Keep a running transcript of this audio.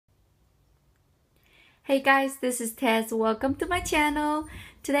Hey guys, this is Tess. Welcome to my channel.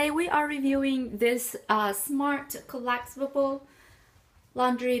 Today we are reviewing this smart collapsible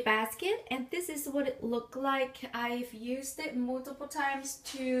laundry basket, and this is what it looked like. I've used it multiple times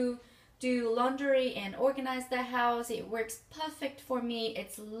to do laundry and organize the house. It works perfect for me.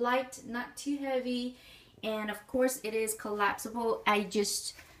 It's light, not too heavy, and of course it is collapsible. I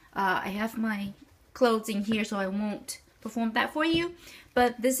have my clothes in here, so I won't perform that for you,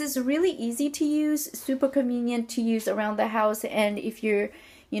 but this is really easy to use, super convenient to use around the house. And if you're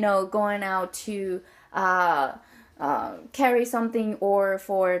going out to carry something or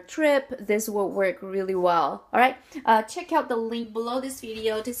for a trip, this will work really well. All right, check out the link below this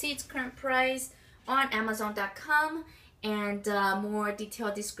video to see its current price on Amazon.com and more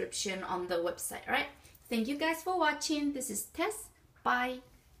detailed description on the website. All right, thank you guys for watching. This is Tess. Bye.